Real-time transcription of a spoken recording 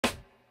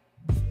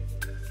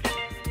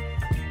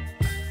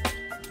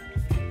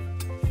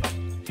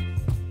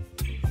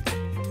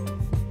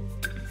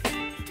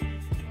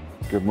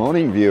Good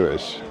morning,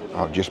 viewers.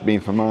 I've just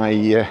been for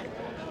my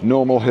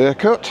normal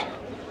haircut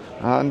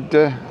and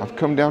I've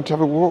come down to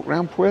have a walk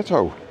around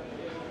Puerto.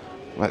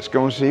 Let's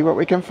go and see what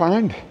we can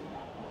find.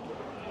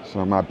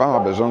 So my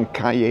barber's on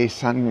Calle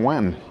San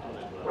Juan.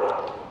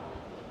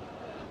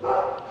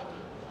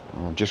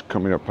 I'm just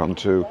coming up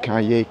onto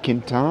Calle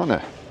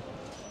Quintana.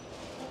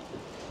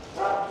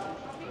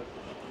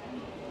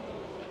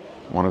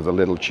 One of the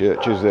little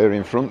churches there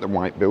in front, the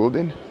white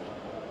building.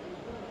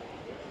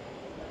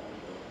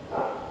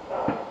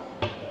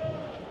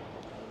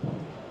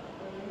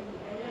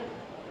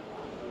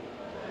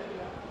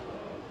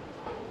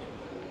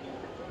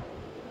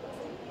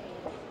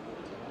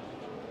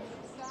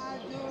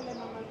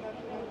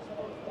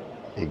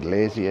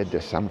 Iglesia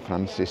de San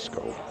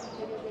Francisco.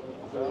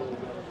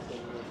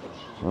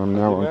 So I'm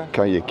now on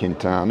Calle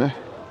Quintana.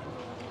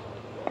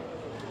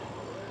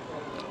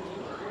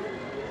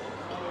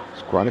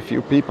 There's quite a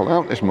few people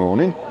out this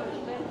morning.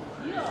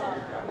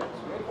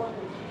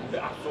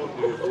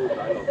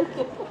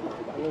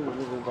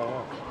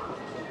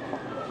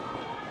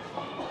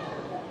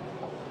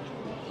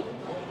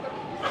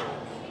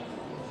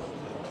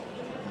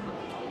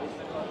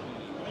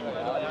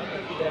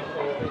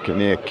 You can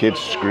hear kids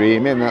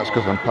screaming, that's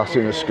because I'm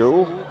passing a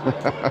school.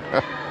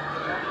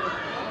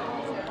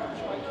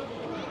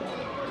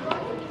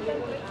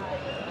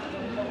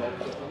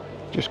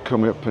 Just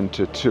coming up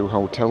into two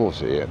hotels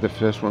here. The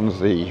first one's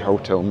the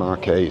Hotel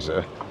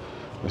Marquesa.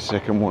 The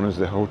second one is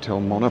the Hotel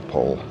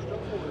Monopole.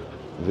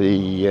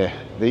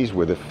 These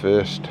were the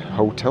first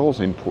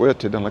hotels in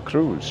Puerto de la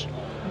Cruz.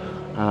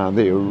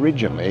 They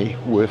originally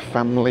were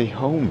family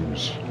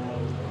homes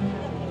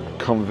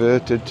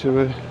converted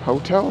to a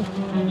hotel.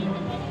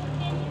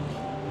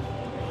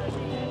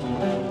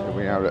 Here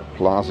we are at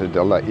Plaza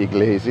de la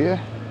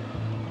Iglesia.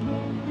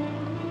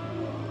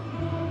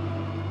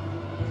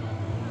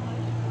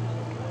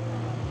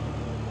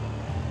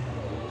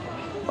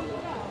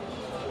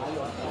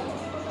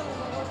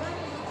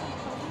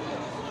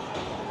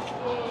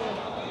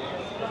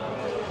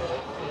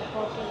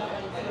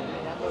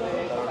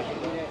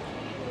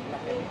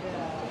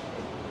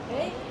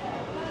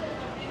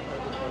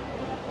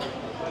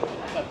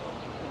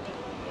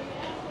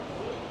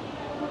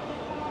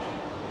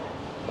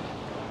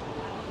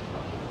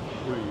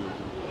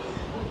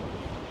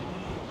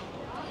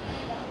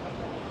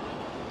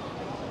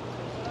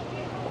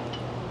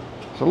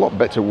 It's a lot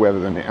better weather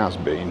than it has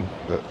been,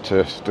 but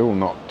still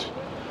not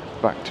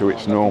back to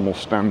its normal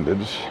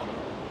standards.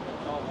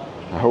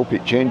 I hope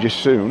it changes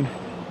soon.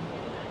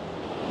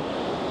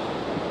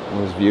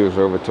 There's views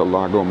over to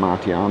Lago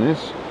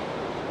Martianes.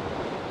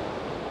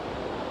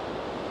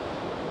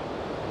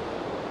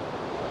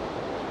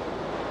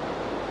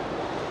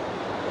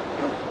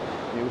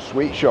 New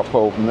sweet shop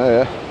open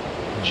there,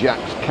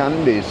 Jack's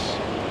Candies.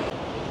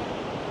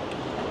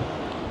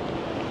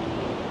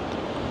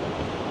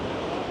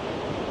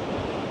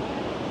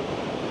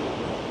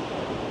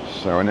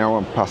 So we're now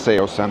on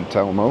Paseo San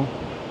Telmo.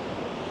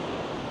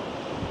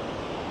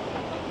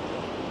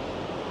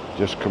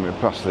 Just coming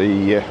past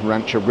the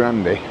Rancho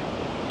Grande.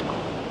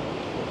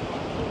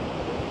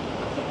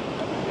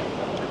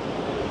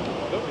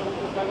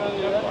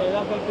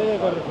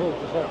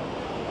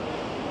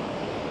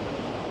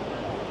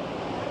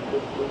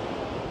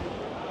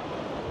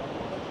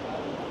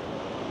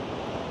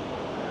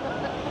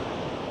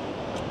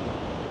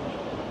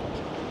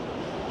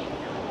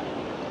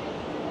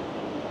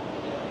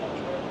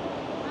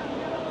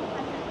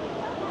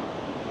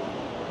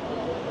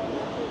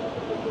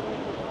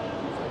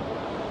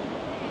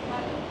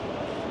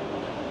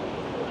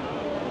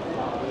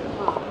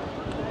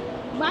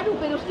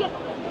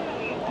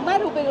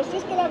 Maru, pero si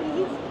es que la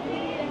abrís.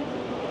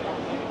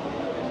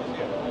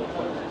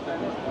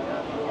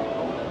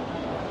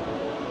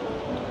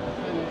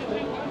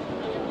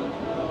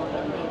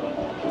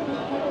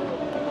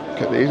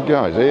 Look at these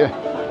guys here.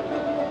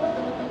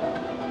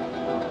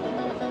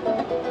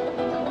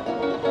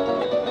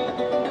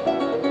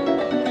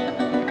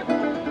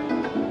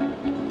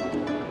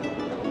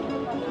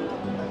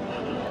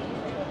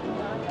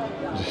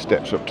 There's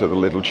steps up to the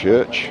little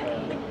church,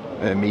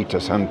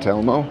 Ermita San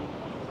Telmo.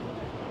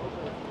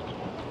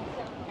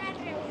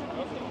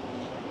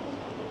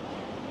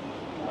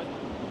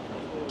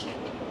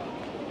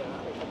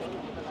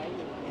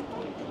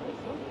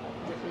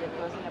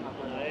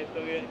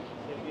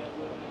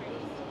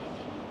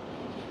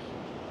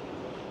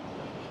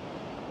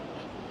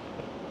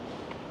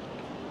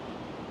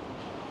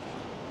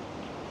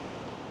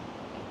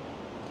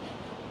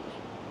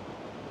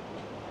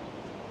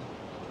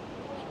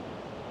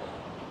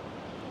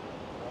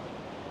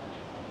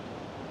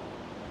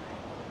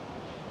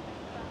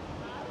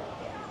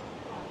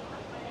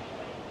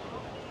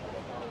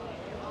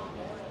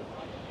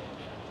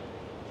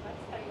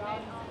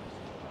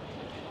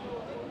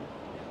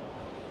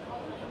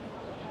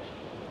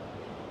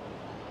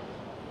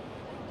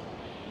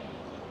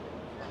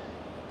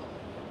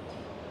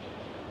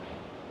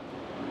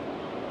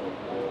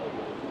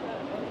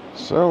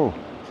 So,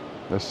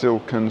 the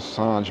silken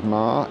Sarge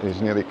Mar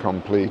is nearly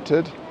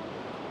completed.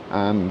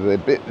 and the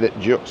bit that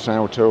juts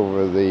out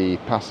over the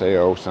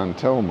Paseo San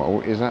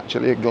Telmo is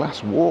actually a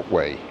glass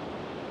walkway.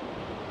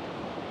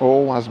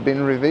 All has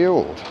been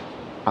revealed,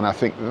 and I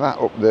think that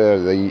up there,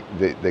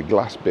 the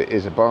glass bit,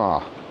 is a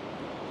bar.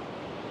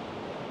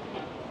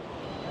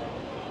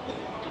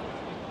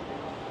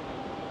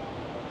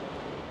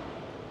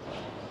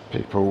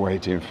 People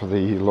waiting for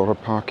the Loro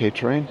Parque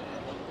train.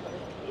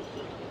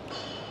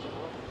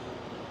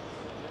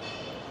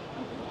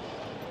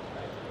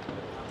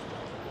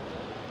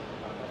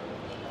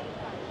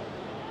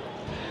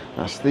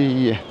 That's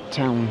the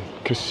town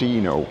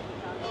casino.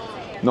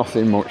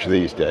 Nothing much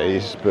these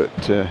days,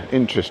 but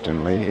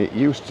interestingly, it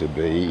used to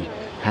be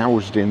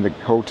housed in the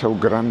Hotel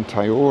Gran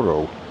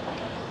Teoro.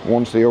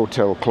 Once the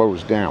hotel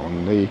closed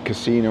down, the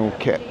casino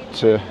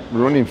kept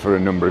running for a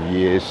number of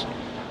years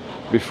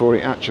before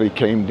it actually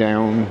came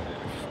down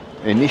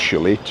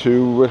initially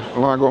to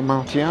Lago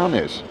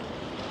Martianes.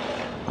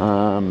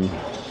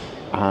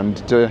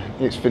 And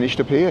it's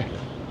finished up here.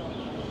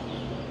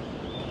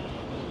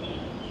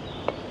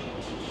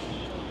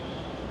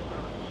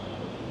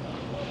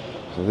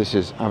 So this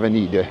is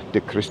Avenida de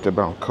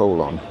Cristobal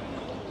Colon.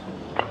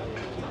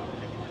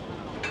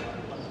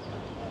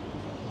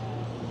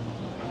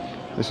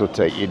 This will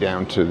take you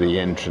down to the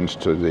entrance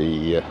to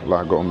the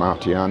Lago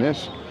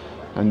Martianes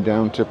and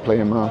down to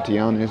Playa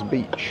Martianes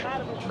Beach.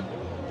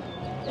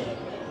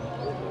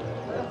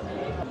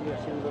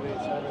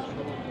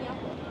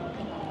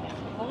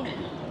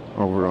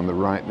 Over on the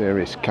right there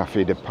is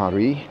Café de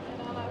Paris.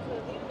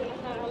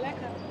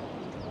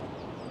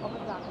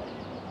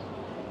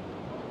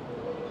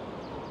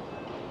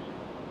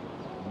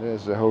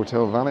 There's the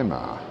Hotel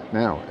Valimar.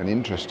 Now, an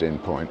interesting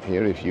point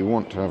here, if you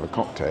want to have a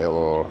cocktail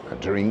or a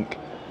drink,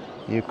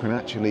 you can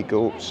actually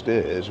go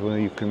upstairs where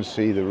you can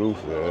see the roof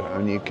there,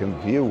 and you can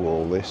view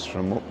all this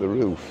from up the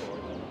roof.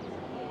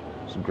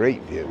 It's a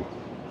great view.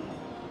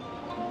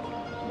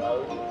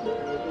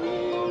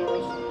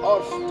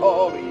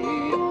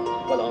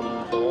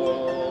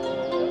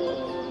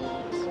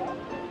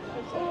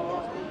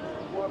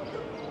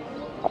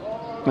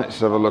 Let's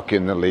have a look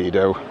in the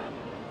Lido.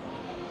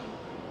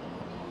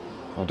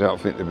 I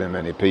don't think there'll be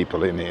many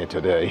people in here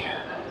today.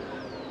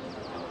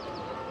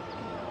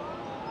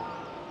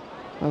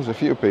 There's a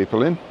few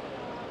people in.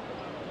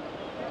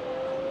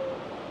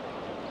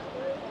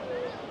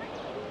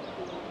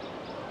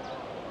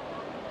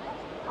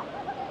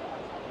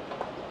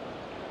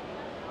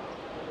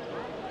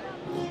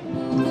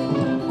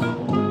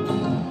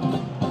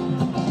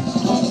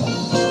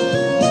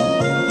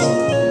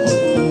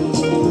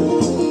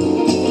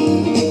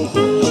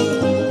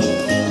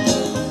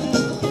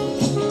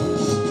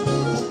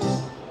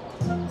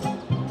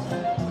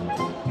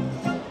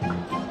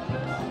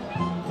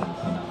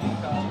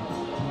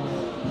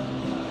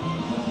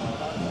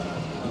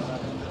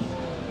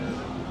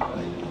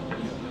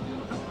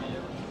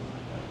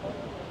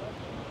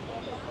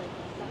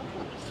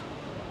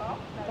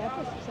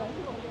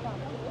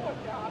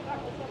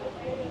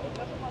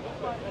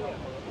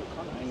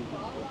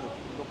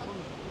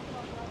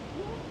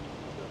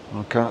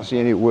 I can't see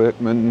any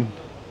workmen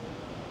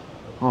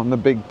on the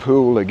big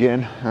pool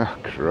again. Oh,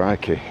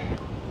 crikey.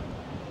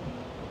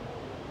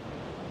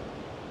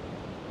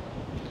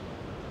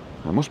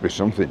 There must be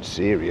something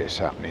serious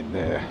happening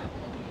there.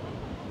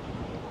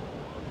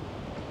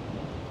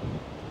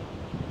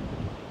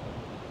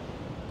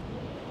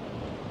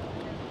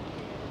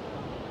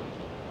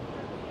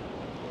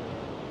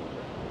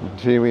 And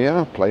here we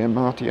are, Playa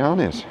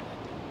Martianes.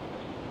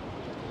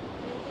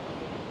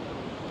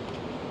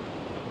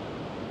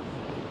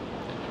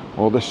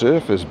 Or the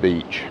Surfers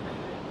Beach.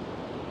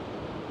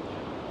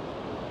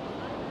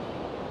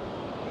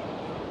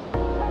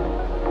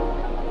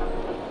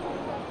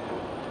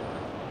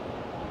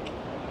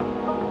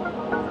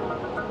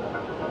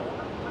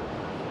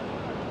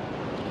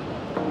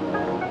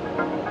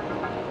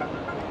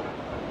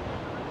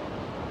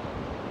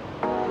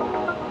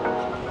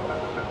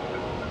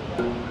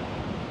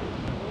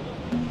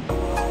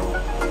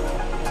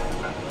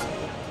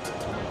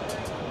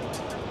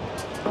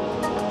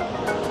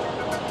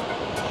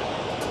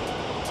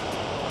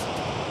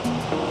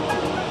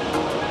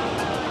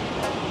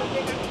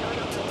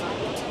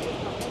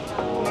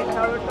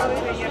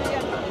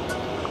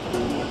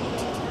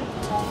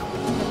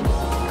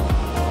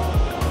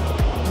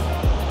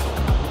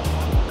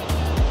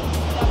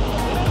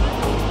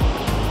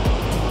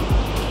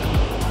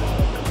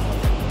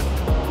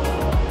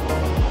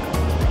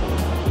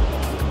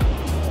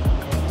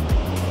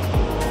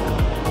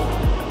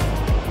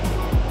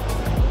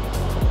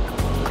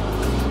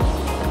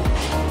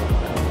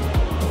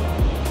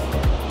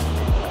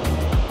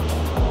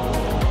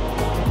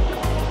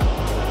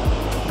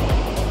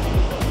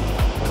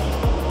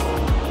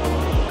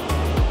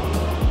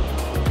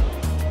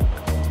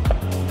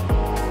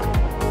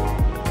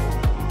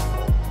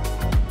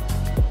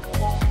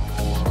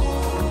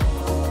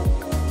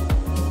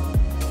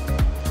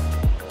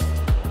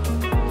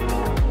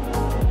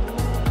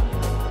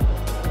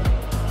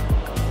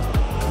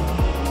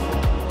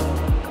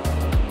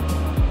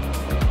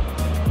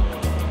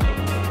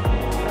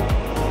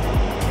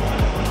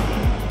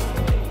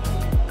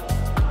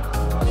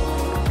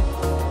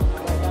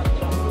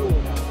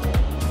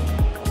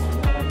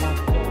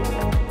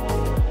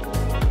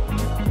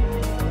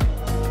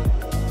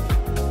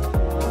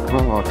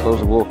 close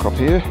the walk off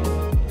here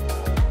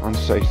and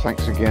say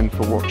thanks again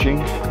for watching,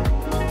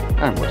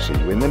 and we'll see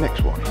you in the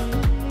next one.